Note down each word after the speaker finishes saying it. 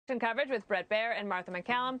Coverage with Brett Baer and Martha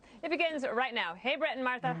McCallum. It begins right now. Hey, Brett and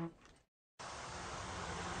Martha.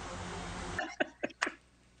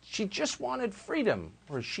 She just wanted freedom,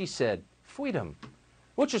 or she said, freedom.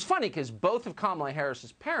 Which is funny because both of Kamala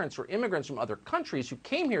Harris's parents were immigrants from other countries who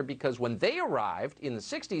came here because when they arrived in the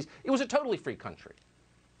 60s, it was a totally free country.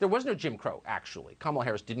 There was no Jim Crow, actually. Kamala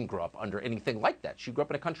Harris didn't grow up under anything like that. She grew up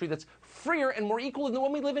in a country that's freer and more equal than the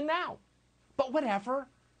one we live in now. But whatever.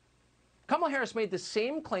 Kamala Harris made the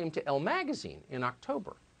same claim to Elle magazine in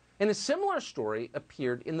October. And a similar story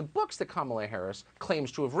appeared in the books that Kamala Harris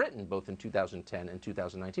claims to have written, both in 2010 and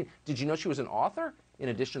 2019. Did you know she was an author, in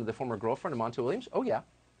addition to the former girlfriend of Monty Williams? Oh, yeah.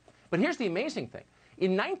 But here's the amazing thing.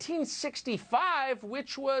 In 1965,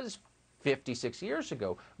 which was 56 years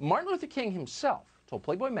ago, Martin Luther King himself told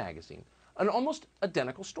Playboy magazine an almost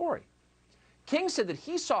identical story. King said that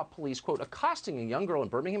he saw police, quote, accosting a young girl in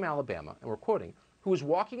Birmingham, Alabama, and we're quoting, who was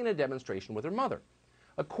walking in a demonstration with her mother.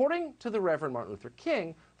 According to the Reverend Martin Luther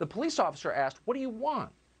King, the police officer asked, "What do you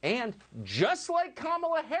want?" And just like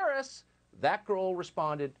Kamala Harris, that girl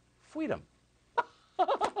responded, "Freedom."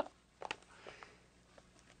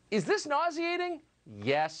 Is this nauseating?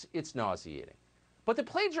 Yes, it's nauseating. But the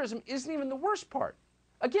plagiarism isn't even the worst part.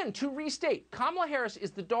 Again, to restate, Kamala Harris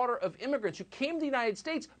is the daughter of immigrants who came to the United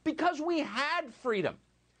States because we had freedom.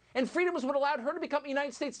 And freedom was what allowed her to become a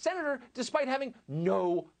United States senator despite having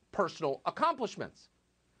no personal accomplishments.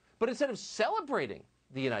 But instead of celebrating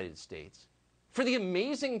the United States for the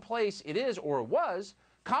amazing place it is or was,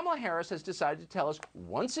 Kamala Harris has decided to tell us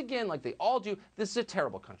once again, like they all do, this is a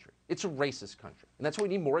terrible country. It's a racist country. And that's why we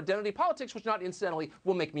need more identity politics, which not incidentally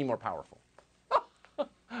will make me more powerful.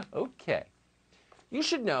 Okay. You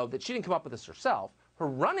should know that she didn't come up with this herself. Her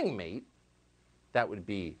running mate, that would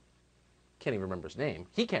be, can't even remember his name.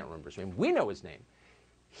 He can't remember his name. We know his name.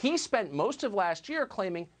 He spent most of last year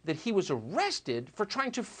claiming that he was arrested for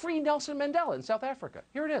trying to free Nelson Mandela in South Africa.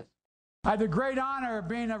 Here it is. I had the great honor of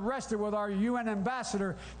being arrested with our UN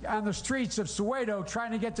ambassador on the streets of Soweto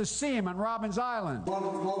trying to get to see him on Robben's Island. One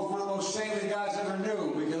of the most saintly guys I ever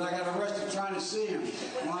knew, because I got arrested trying to see him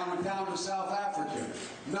when I went down to South Africa.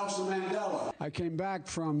 Nelson Mandela. I came back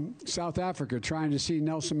from South Africa trying to see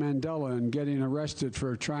Nelson Mandela and getting arrested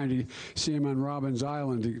for trying to see him on Robben's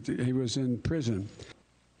Island. He was in prison.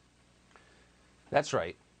 That's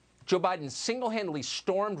right. Joe Biden single-handedly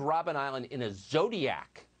stormed Robben Island in a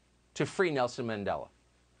Zodiac to free Nelson Mandela.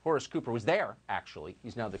 Horace Cooper was there, actually.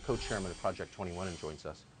 He's now the co-chairman of Project 21 and joins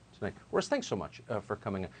us tonight. Horace, thanks so much for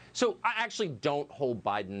coming in. So I actually don't hold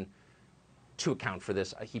Biden to account for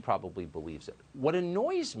this. He probably believes it. What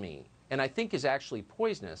annoys me, and I think is actually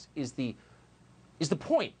poisonous, is the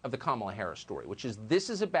point of the Kamala Harris story, which is this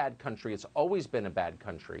is a bad country. It's always been a bad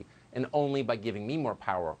country, and only by giving me more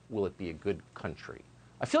power will it be a good country.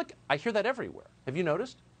 I feel like I hear that everywhere. Have you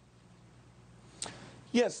noticed?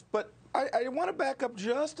 Yes, but I want to back up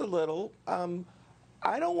just a little.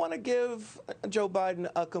 I don't want to give Joe Biden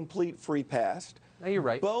a complete free pass. No, you're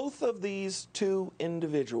right. Both of these two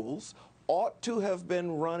individuals ought to have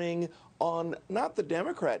been running on not the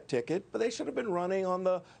Democrat ticket, but they should have been running on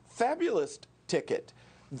the fabulous ticket.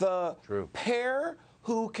 The pair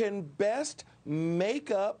who can best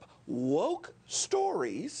make up woke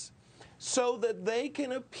stories so that they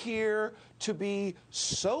can appear to be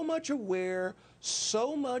so much aware,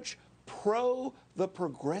 so much pro the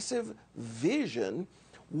progressive vision,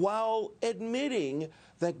 while admitting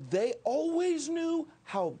that they always knew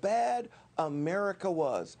how bad America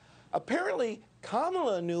was. Apparently,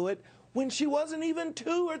 Kamala knew it when she wasn't even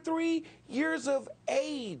 2 or 3 years of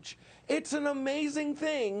age. It's an amazing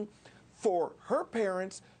thing for her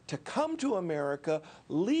parents to come to America,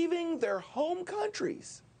 leaving their home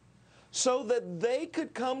countries, so that they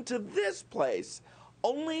could come to this place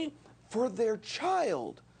only for their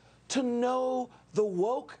child to know the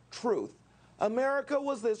woke truth. America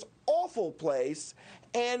was this awful place,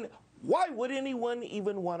 and why would anyone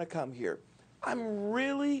even want to come here? I'm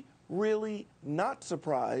really, really not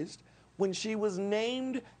surprised when she was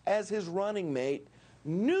named as his running mate.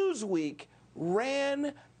 Newsweek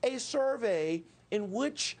ran a survey in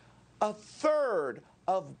which a third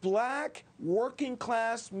of black working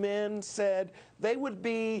class men said they would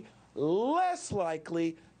be less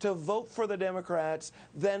likely to vote for the Democrats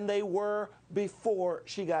than they were before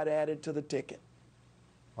she got added to the ticket.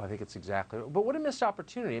 Well, I think it's exactly. But what a missed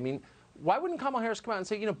opportunity. I mean, why wouldn't Kamala Harris come out and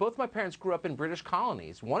say, you know, both my parents grew up in British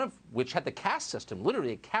colonies, one of which had the caste system,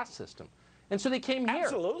 literally a caste system. And so they came here.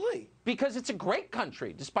 Absolutely. Because it's a great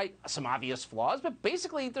country, despite some obvious flaws, but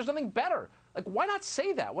basically there's nothing better. Like, why not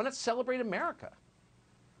say that? Why not celebrate America?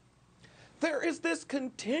 There is this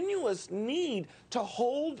continuous need to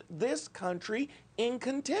hold this country in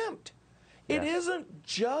contempt. Yes. It isn't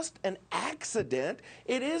just an accident.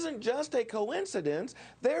 It isn't just a coincidence.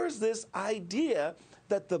 There's this idea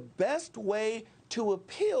that the best way to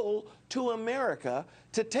appeal to America,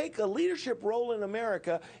 to take a leadership role in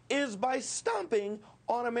America, is by stomping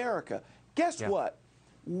on America. Guess what?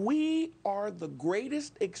 We are the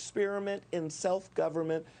greatest experiment in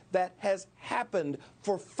self-government that has happened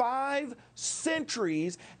for 5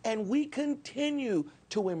 centuries, and we continue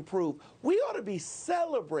to improve. We ought to be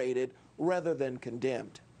celebrated rather than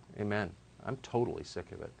condemned. Amen. I'm totally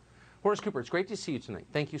sick of it. Horace Cooper, it's great to see you tonight.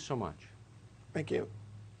 Thank you so much. Thank you.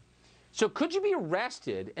 So could you be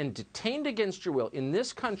arrested and detained against your will in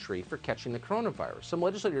this country for catching the coronavirus? Some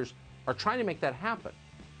legislators are trying to make that happen.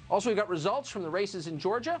 Also, we got results from the races in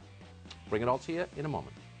Georgia. Bring it all to you in a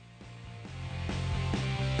moment.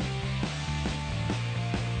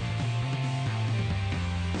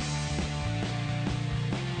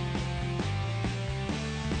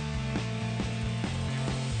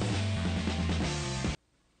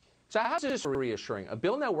 So how's this reassuring? A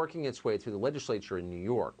bill now working its way through the legislature in New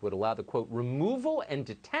York would allow the, quote, removal and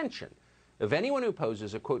detention of anyone who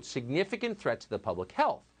poses a, quote, significant threat to the public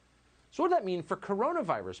health. So what does that mean for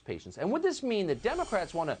coronavirus patients? And would this mean that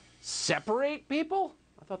Democrats want to separate people?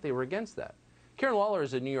 I thought they were against that. Kieran Lawler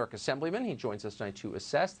is a New York assemblyman. He joins us tonight to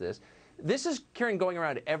assess this. This is, Kieran, going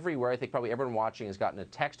around everywhere. I think probably everyone watching has gotten a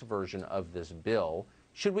text version of this bill.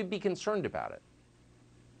 Should we be concerned about it?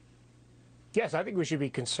 Yes, I think we should be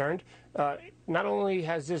concerned. Not only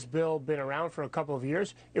has this bill been around for a couple of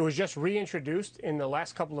years, it was just reintroduced in the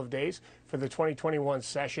last couple of days for the 2021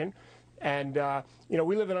 session. And, you know,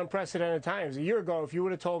 we live in unprecedented times. A year ago, if you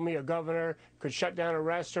would have told me a governor could shut down a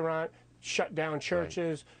restaurant, shut down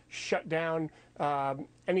churches, shut down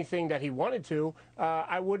anything that he wanted to,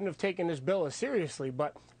 I wouldn't have taken this bill as seriously.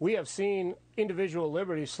 But we have seen individual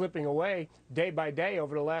liberties slipping away day by day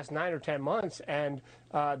over the last 9 or 10 months, and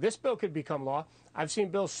this bill could become law. I've seen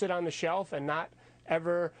bills sit on the shelf and not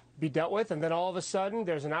ever be dealt with, and then all of a sudden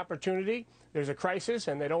there's an opportunity, there's a crisis,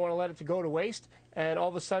 and they don't want to let it go to waste, and all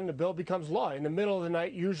of a sudden the bill becomes law in the middle of the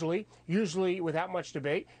night, usually without much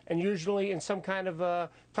debate, and usually in some kind of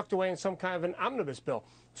tucked away in some kind of an omnibus bill.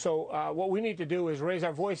 So what we need to do is raise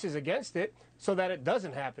our voices against it so that it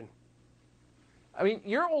doesn't happen. I mean,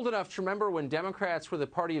 you're old enough to remember when Democrats were the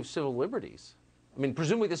party of civil liberties. I mean,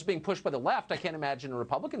 presumably this is being pushed by the left. I can't imagine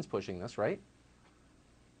Republicans pushing this, right?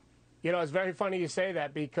 You know, it's very funny you say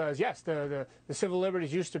that because, yes, the civil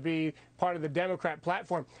liberties used to be part of the Democrat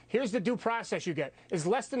platform. Here's the due process you get. It's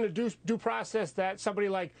less than the due process that somebody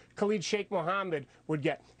like Khalid Sheikh Mohammed would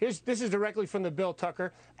get. This is directly from the bill,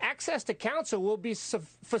 Tucker. Access to counsel will be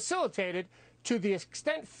facilitated to the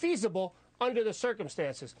extent feasible under the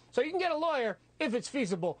circumstances. So you can get a lawyer if it's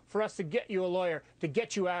feasible for us to get you a lawyer to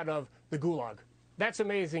get you out of the gulag. That's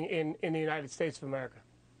amazing in the United States of America.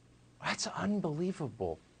 That's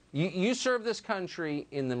unbelievable. You served this country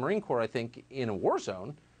in the Marine Corps, I think, in a war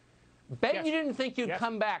zone. Bet you didn't think you'd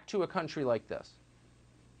come back to a country like this.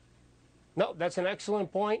 No, that's an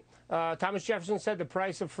excellent point. Thomas Jefferson said the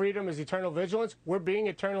price of freedom is eternal vigilance. We're being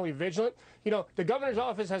eternally vigilant. You know, the governor's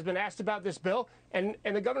office has been asked about this bill, and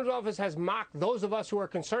the governor's office has mocked those of us who are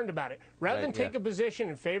concerned about it. Rather than take a position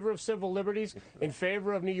in favor of civil liberties, in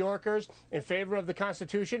favor of New Yorkers, in favor of the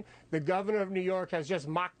Constitution, the governor of New York has just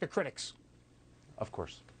mocked the critics. Of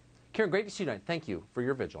course. Kieran, great to see you tonight. Thank you for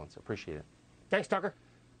your vigilance. Appreciate it. Thanks, Tucker.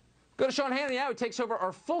 Go to Sean Hannity now. He takes over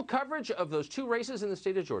our full coverage of those 2 races in the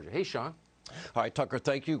state of Georgia. Hey, Sean. All right, Tucker,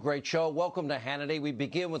 thank you. Great show. Welcome to Hannity. We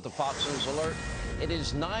begin with the Fox News Alert. It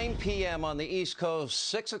is 9 p.m. on the East Coast,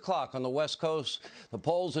 6 o'clock on the West Coast. The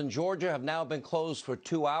polls in Georgia have now been closed for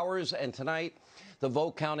 2 hours, and tonight the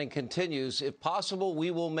vote counting continues. If possible, we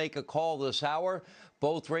will make a call this hour.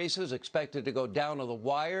 Both races expected to go down to the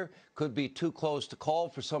wire, could be too close to call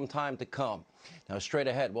for some time to come. Now, straight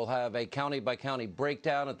ahead, we'll have a county-by-county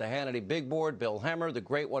breakdown at the Hannity Big Board. Bill Hemmer, the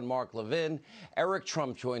great one, Mark Levin. Eric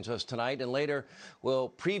Trump joins us tonight, and later we'll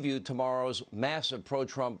preview tomorrow's massive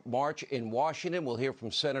pro-Trump march in Washington. We'll hear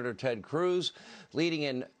from Senator Ted Cruz, leading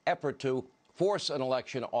an effort to force an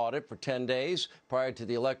election audit for 10 days prior to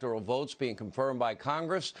the electoral votes being confirmed by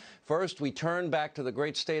Congress. First, we turn back to the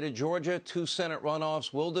great state of Georgia. 2 Senate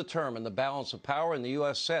runoffs will determine the balance of power in the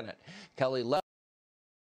U.S. Senate. Kelly